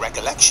have no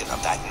recollection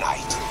of that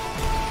night.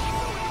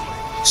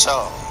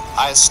 So,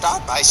 I'll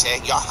start by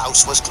saying your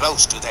house was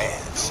close to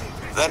theirs.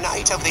 The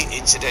night of the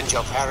incident,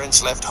 your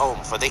parents left home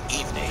for the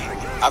evening.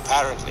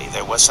 Apparently,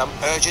 there was some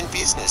urgent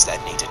business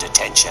that needed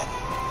attention.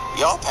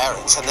 Your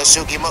parents and the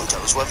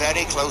Sugimotos were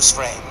very close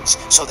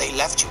friends, so they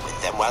left you with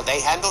them while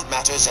they handled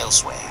matters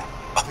elsewhere.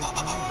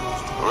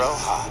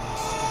 Rohan,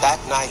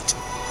 that night,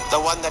 the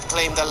one that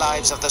claimed the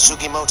lives of the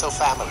Sugimoto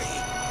family,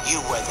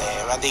 you were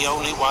there and the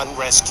only one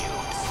rescued.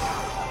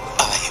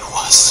 I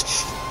was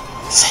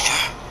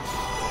there.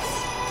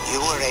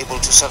 You were able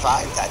to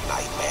survive that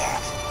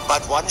nightmare,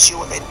 but once you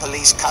were in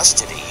police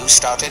custody, you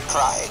started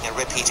crying and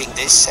repeating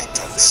this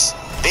sentence.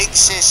 Big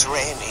Sis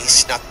Reimi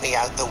snuck me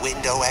out the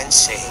window and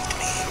saved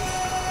me.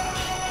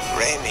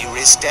 Reimi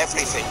risked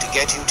everything to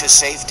get you to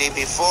safety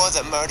before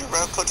the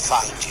murderer could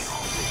find you.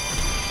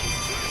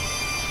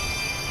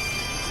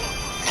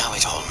 Now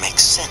it all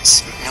makes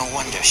sense. No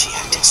wonder she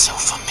acted so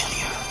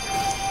familiar.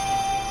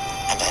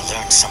 And I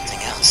learned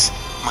something else.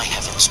 My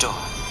Heaven's Door.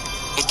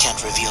 It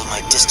can't reveal my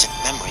distant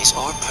memories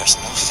or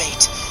personal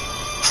fate.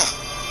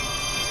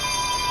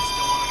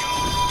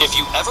 If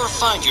you ever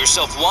find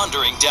yourself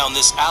wandering down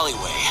this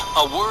alleyway,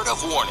 a word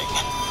of warning.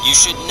 You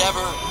should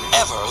never,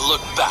 ever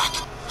look back.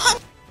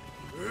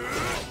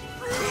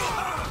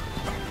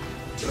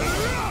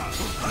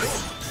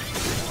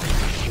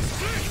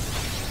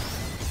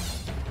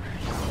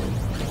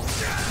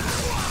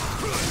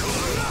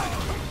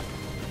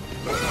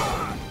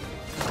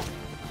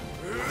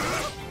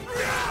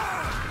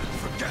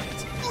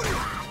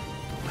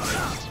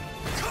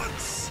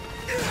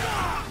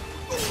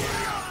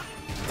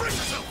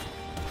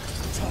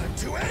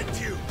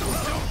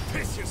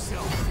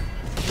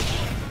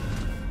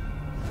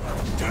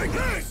 Take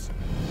this!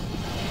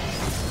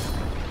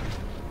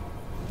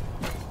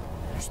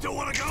 You still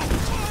want to go?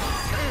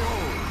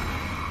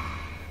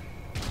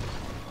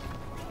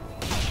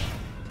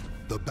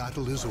 The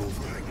battle is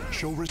over.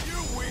 Show You're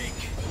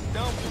weak.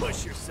 Don't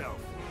push yourself.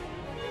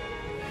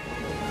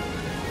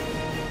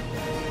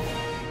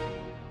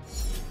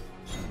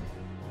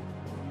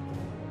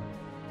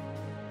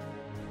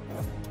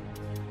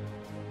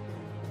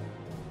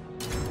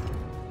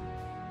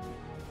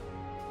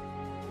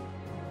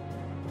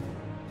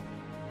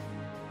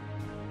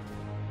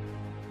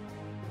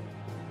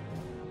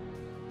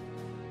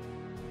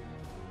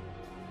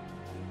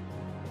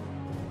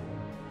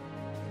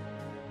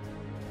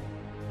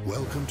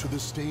 Welcome to the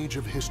stage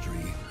of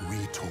history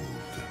retold.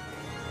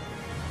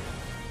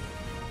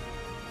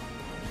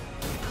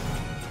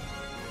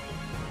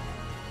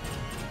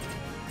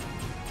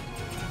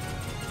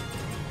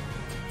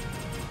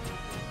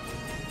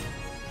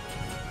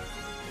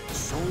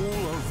 Soul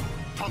of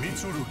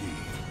Mitsurugi.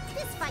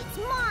 This fight's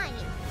mine!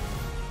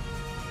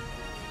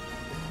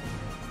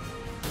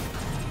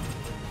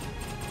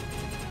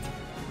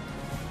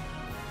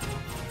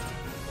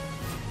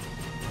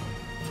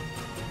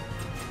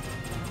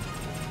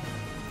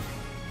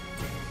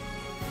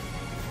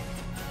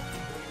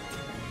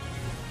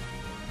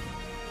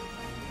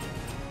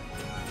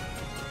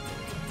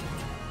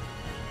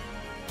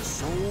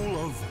 Soul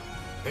of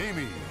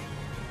Amy.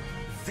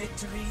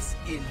 Victory's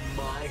in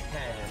my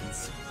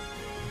hands.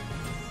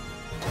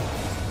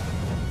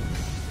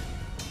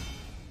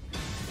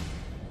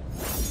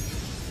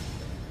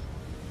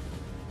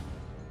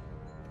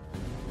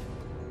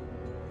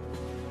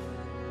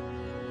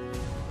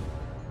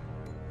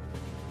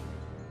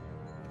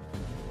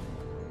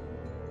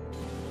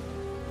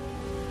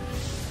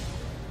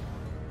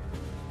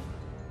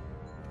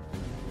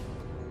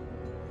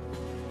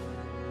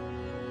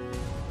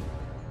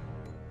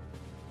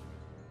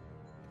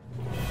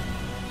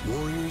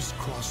 Warriors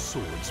cross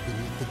swords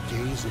beneath the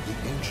gaze of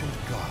the ancient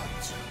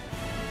gods.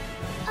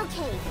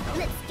 Okay,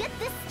 let's get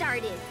this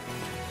started.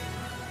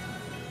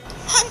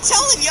 I'm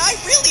telling you, I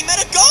really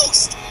met a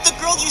ghost! The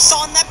girl you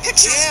saw in that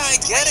picture. Yeah, I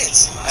get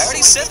it. I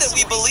already said that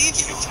we believe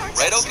you.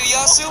 Right,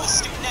 Okuyasu?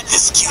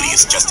 This cutie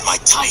is just my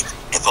type.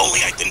 If only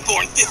I'd been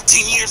born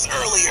 15 years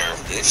earlier.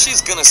 If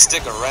she's gonna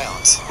stick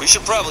around, we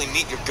should probably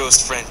meet your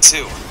ghost friend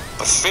too.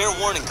 But fair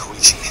warning,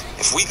 Koichi.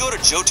 If we go to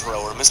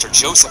Jotaro or Mr.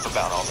 Joseph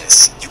about all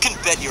this, you can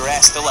bet your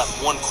ass they'll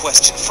have one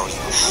question for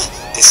you.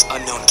 This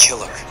unknown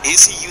killer,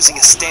 is he using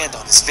a stand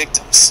on his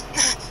victims?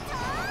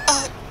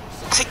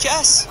 I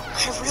guess.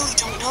 I really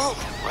don't know.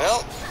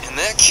 Well, in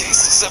that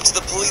case, it's up to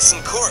the police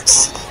and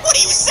courts. What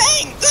are you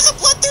saying? There's a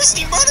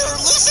bloodthirsty murderer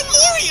loose in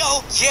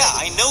Morio! Yeah,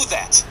 I know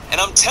that.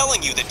 And I'm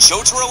telling you that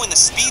Jotaro and the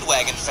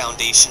Speedwagon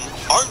Foundation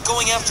aren't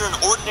going after an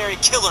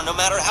ordinary killer no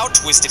matter how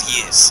twisted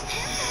he is.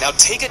 Now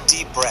take a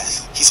deep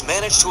breath. He's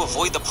managed to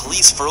avoid the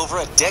police for over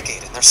a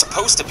decade, and they're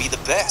supposed to be the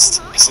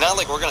best. It's not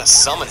like we're gonna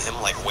summon him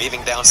like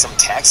waving down some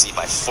taxi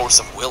by force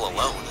of will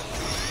alone.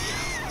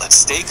 Let's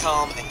stay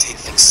calm and take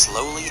things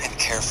slowly and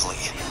carefully.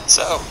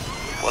 So,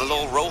 what did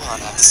old Rohan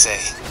have to say?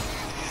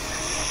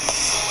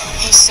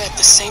 He said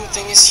the same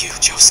thing as you,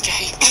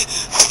 Josuke.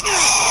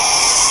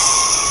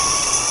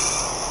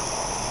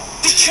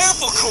 Be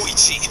careful,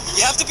 Koichi!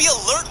 You have to be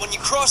alert when you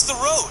cross the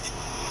road.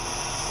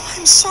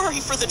 I'm sorry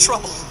for the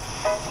trouble.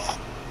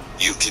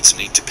 You kids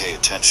need to pay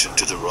attention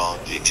to the road.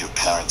 Did your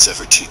parents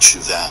ever teach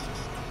you that?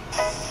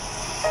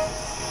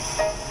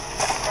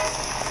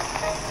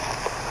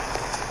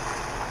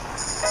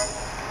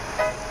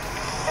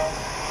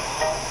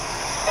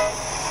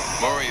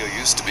 Morio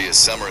used to be a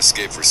summer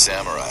escape for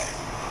samurai.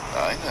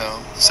 I know,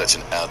 such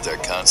an out-there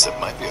concept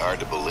might be hard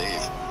to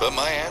believe, but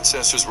my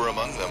ancestors were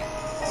among them.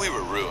 We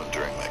were ruined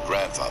during my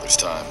grandfather's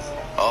time.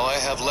 All I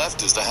have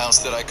left is the house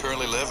that I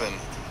currently live in.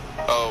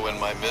 Oh, and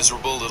my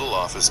miserable little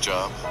office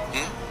job.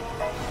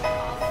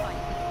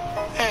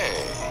 Hey,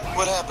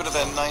 what happened to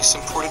that nice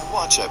imported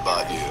watch I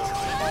bought you?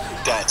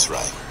 That's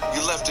right,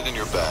 you left it in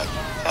your bag.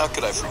 How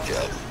could I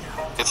forget?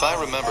 If I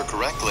remember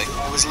correctly,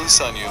 it was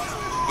loose on you.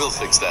 We'll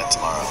fix that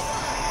tomorrow.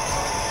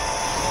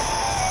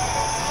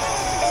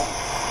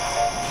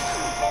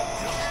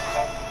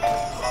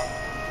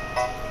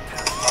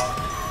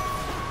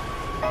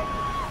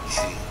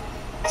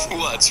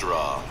 What's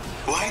wrong?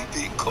 Why are you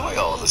being coy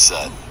all of a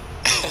sudden?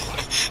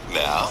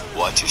 Now,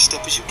 watch your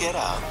step as you get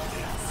out.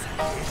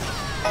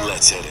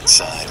 Let's head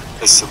inside.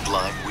 A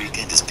sublime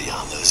weekend is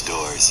beyond those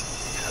doors.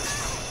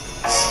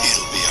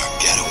 It'll be our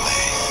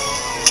getaway.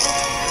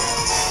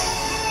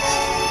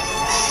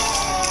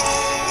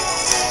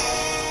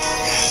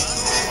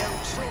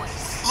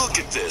 Look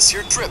at this,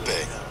 you're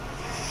dripping.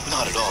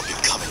 Not at all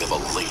becoming of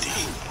a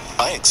lady.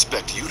 I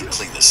expect you to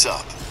clean this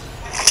up.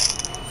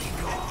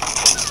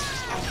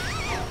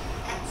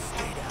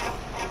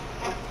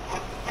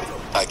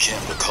 I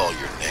can't recall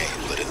your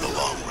name, but in the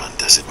long run,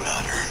 does it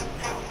matter?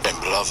 And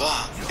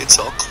brava, it's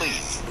all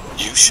clean.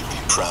 You should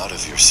be proud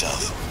of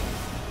yourself.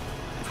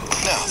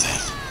 Now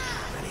then,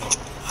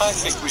 I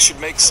think we should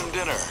make some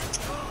dinner.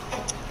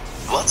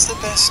 What's the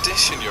best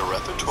dish in your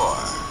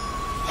repertoire?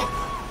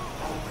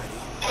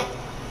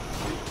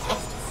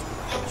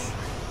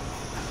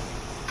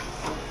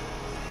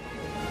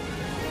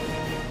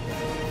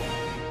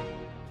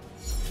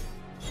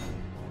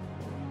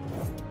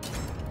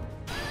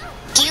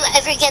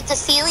 Ever get the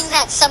feeling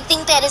that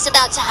something bad is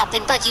about to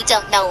happen, but you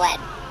don't know when?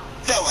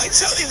 No, I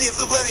totally have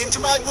the blood into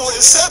my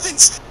loyal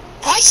servants.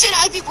 Why should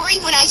I be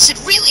worried when I should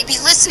really be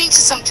listening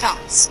to some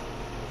tones?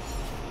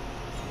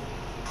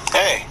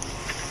 Hey,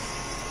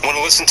 want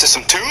to listen to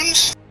some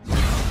tunes?